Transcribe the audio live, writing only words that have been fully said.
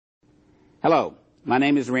Hello, my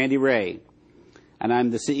name is Randy Ray, and I'm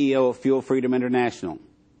the CEO of Fuel Freedom International.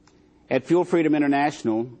 At Fuel Freedom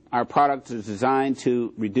International, our product is designed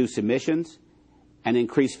to reduce emissions and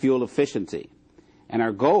increase fuel efficiency, and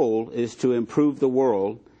our goal is to improve the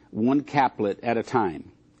world one caplet at a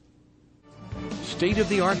time.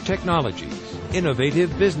 State-of-the-art technologies,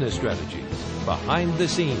 innovative business strategies, behind the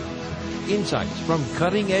scenes, insights from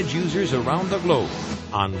cutting-edge users around the globe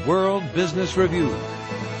on World Business Review.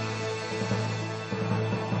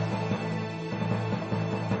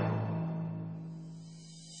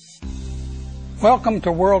 Welcome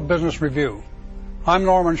to World Business Review. I'm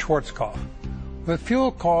Norman Schwarzkopf. With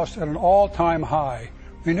fuel costs at an all-time high,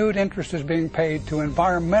 renewed interest is being paid to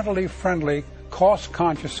environmentally friendly,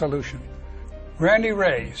 cost-conscious solutions. Randy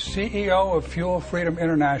Ray, CEO of Fuel Freedom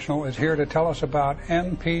International, is here to tell us about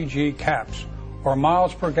MPG-CAPS, or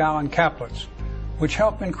miles per gallon caplets, which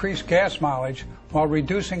help increase gas mileage while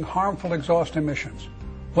reducing harmful exhaust emissions.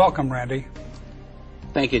 Welcome, Randy.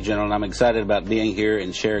 Thank you, General. I'm excited about being here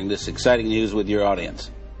and sharing this exciting news with your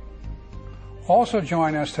audience. Also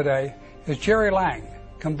joining us today is Jerry Lang,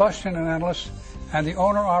 combustion analyst and the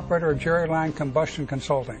owner-operator of Jerry Lang Combustion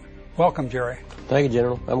Consulting. Welcome, Jerry. Thank you,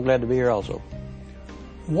 General. I'm glad to be here also.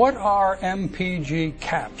 What are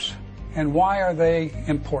MPG-CAPS and why are they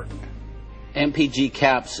important?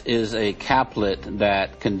 MPG-CAPS is a caplet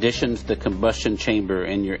that conditions the combustion chamber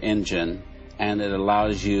in your engine, and it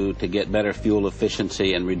allows you to get better fuel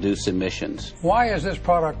efficiency and reduce emissions. Why is this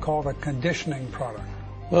product called a conditioning product?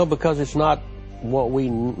 Well, because it's not what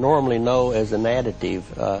we normally know as an additive.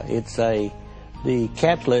 The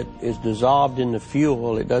caplet is dissolved in the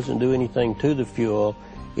fuel. It doesn't do anything to the fuel.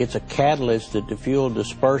 It's a catalyst that the fuel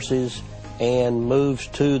disperses and moves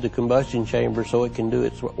to the combustion chamber so it can do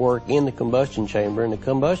its work in the combustion chamber. And the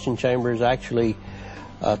combustion chamber is actually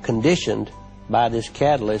conditioned by this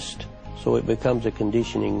catalyst, so it becomes a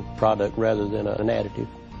conditioning product rather than an additive.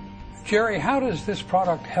 Jerry, how does this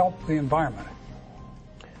product help the environment?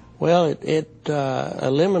 Well, it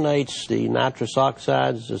eliminates the nitrous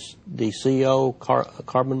oxides, the CO,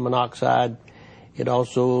 carbon monoxide. It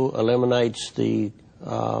also eliminates the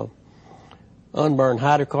unburned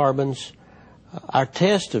hydrocarbons. Our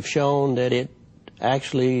tests have shown that it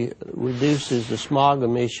actually reduces the smog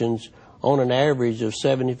emissions on an average of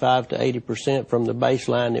 75 to 80% from the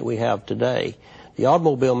baseline that we have today. The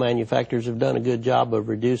automobile manufacturers have done a good job of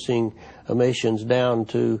reducing emissions down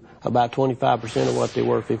to about 25% of what they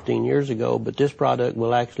were 15 years ago, but this product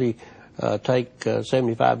will actually take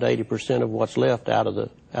 75 to 80% of what's left out of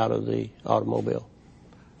the automobile.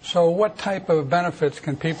 So what type of benefits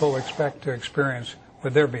can people expect to experience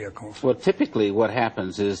with their vehicles? Well, typically what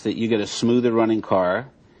happens is that you get a smoother running car,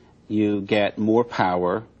 you get more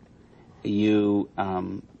power, you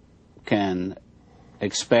can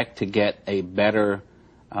expect to get a better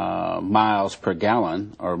miles per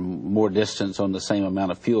gallon or more distance on the same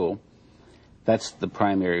amount of fuel. That's the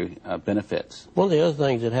primary benefits. One of the other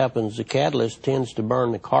things that happens, the catalyst tends to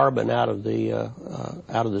burn the carbon out of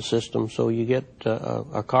the system, so you get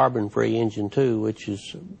a carbon-free engine too, which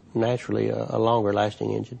is naturally a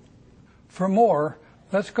longer-lasting engine. For more,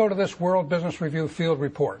 let's go to this World Business Review field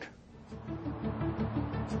report.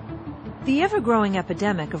 The ever-growing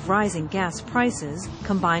epidemic of rising gas prices,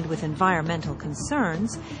 combined with environmental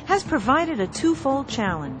concerns, has provided a twofold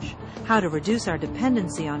challenge: how to reduce our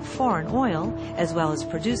dependency on foreign oil, as well as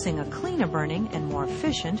producing a cleaner burning and more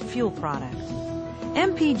efficient fuel product.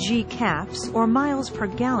 MPG-CAPS, or miles per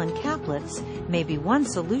gallon caplets, may be one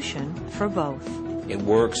solution for both. It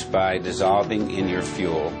works by dissolving in your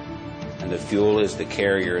fuel, and the fuel is the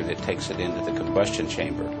carrier that takes it into the combustion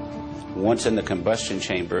chamber. Once in the combustion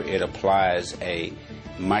chamber, it applies a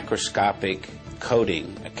microscopic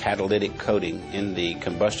coating, a catalytic coating in the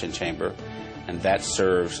combustion chamber, and that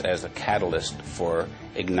serves as a catalyst for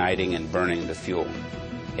igniting and burning the fuel.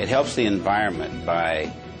 It helps the environment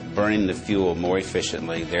by burning the fuel more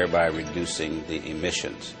efficiently, thereby reducing the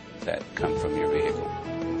emissions that come from your vehicle.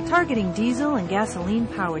 Targeting diesel and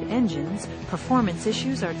gasoline-powered engines, performance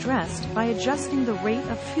issues are addressed by adjusting the rate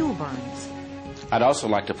of fuel burns. I'd also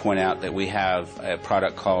like to point out that we have a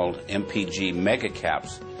product called MPG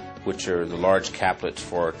Mega-CAPS, which are the large caplets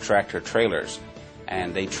for tractor trailers,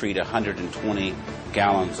 and they treat 120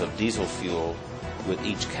 gallons of diesel fuel with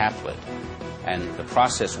each caplet. And the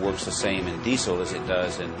process works the same in diesel as it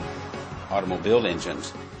does in automobile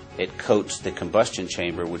engines. It coats the combustion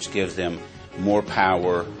chamber, which gives them more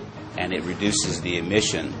power, and it reduces the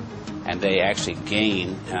emission, and they actually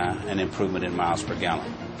gain an improvement in miles per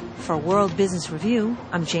gallon. For World Business Review,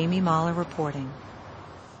 I'm Jamie Mahler reporting.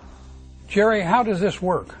 Jerry, how does this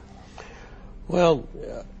work? Well,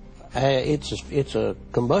 It's a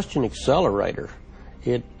combustion accelerator.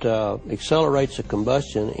 It accelerates the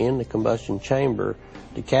combustion in the combustion chamber.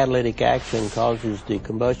 The catalytic action causes the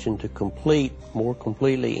combustion to complete more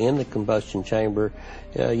completely in the combustion chamber.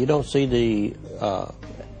 You don't see the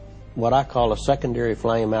what I call a secondary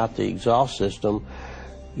flame out the exhaust system.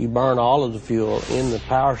 You burn all of the fuel in the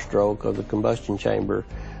power stroke of the combustion chamber,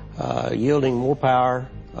 yielding more power,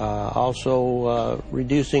 also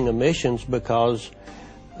reducing emissions because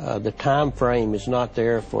the time frame is not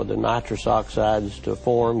there for the nitrous oxides to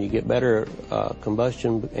form. You get better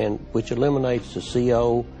combustion, and which eliminates the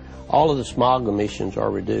CO. All of the smog emissions are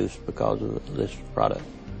reduced because of this product.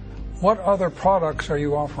 What other products are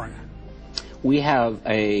you offering? We have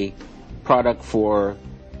a product for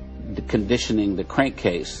conditioning the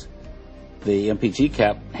crankcase. The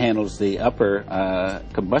MPG-CAP handles the upper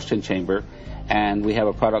combustion chamber, and we have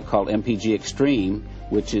a product called MPG Extreme,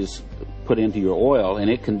 which is put into your oil, and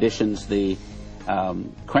it conditions the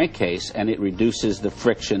crankcase, and it reduces the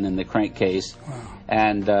friction in the crankcase. Wow.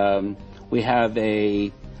 And we have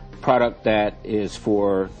a product that is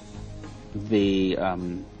for the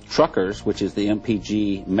truckers, which is the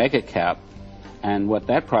MPG-CAPS. And what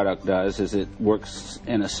that product does is it works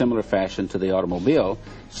in a similar fashion to the automobile,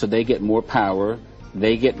 so they get more power,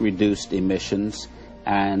 they get reduced emissions,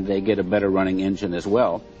 and they get a better running engine as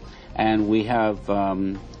well. And we have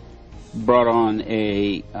brought on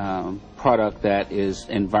a product that is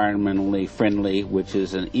environmentally friendly, which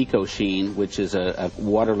is an EcoSheen, which is a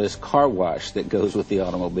waterless car wash that goes with the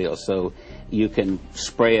automobile. So you can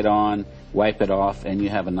spray it on, wipe it off, and you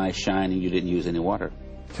have a nice shine, and you didn't use any water.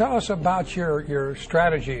 Tell us about your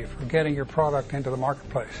strategy for getting your product into the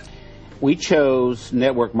marketplace. We chose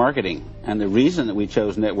network marketing, and the reason that we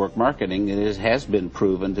chose network marketing is it has been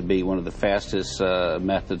proven to be one of the fastest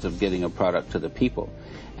methods of getting a product to the people.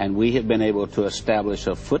 And we have been able to establish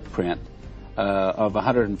a footprint of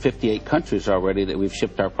 158 countries already that we've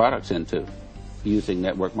shipped our products into using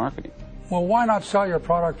network marketing. Well, why not sell your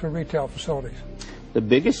product to retail facilities? The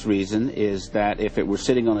biggest reason is that if it were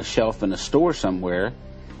sitting on a shelf in a store somewhere,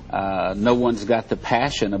 no one's got the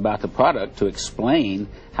passion about the product to explain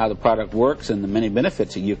how the product works and the many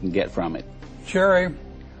benefits that you can get from it. Jerry,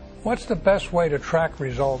 what's the best way to track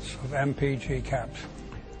results of MPG-CAPS?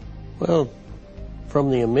 Well, from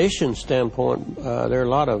the emissions standpoint, there are a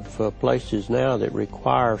lot of places now that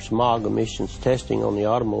require smog emissions testing on the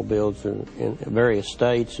automobiles in various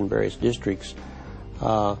states and various districts.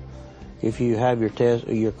 If you have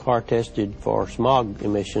your car tested for smog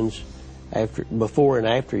emissions, before and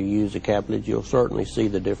after you use the caplet, you'll certainly see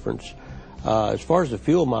the difference. As far as the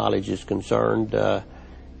fuel mileage is concerned,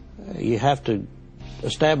 you have to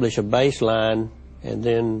establish a baseline and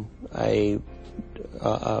then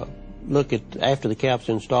look at, after the cap's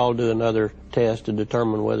installed, do another test to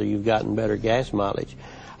determine whether you've gotten better gas mileage.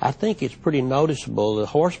 I think it's pretty noticeable, the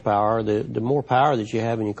horsepower, the more power that you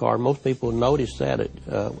have in your car, most people notice that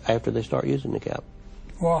after they start using the cap.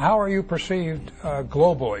 Well, how are you perceived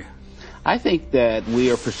globally? I think that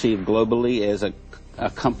we are perceived globally as a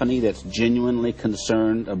company that's genuinely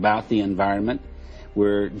concerned about the environment.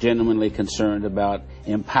 We're genuinely concerned about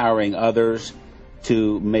empowering others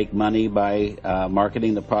to make money by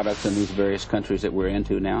marketing the products in these various countries that we're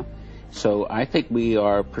into now. So I think we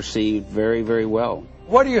are perceived very, very well.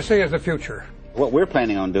 What do you see as the future? What we're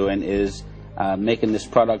planning on doing is making this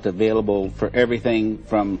product available for everything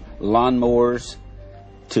from lawnmowers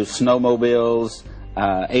to snowmobiles,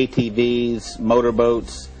 ATVs,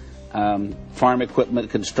 motorboats, farm equipment,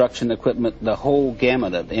 construction equipment. The whole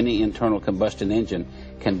gamut of any internal combustion engine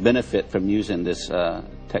can benefit from using this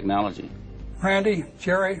technology. Randy,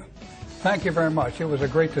 Jerry, thank you very much. It was a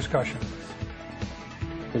great discussion.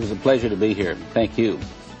 It was a pleasure to be here. Thank you.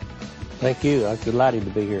 Thank you. I'm delighted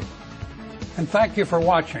to be here. And thank you for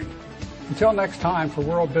watching. Until next time for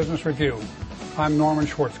World Business Review, I'm Norman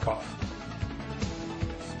Schwarzkopf.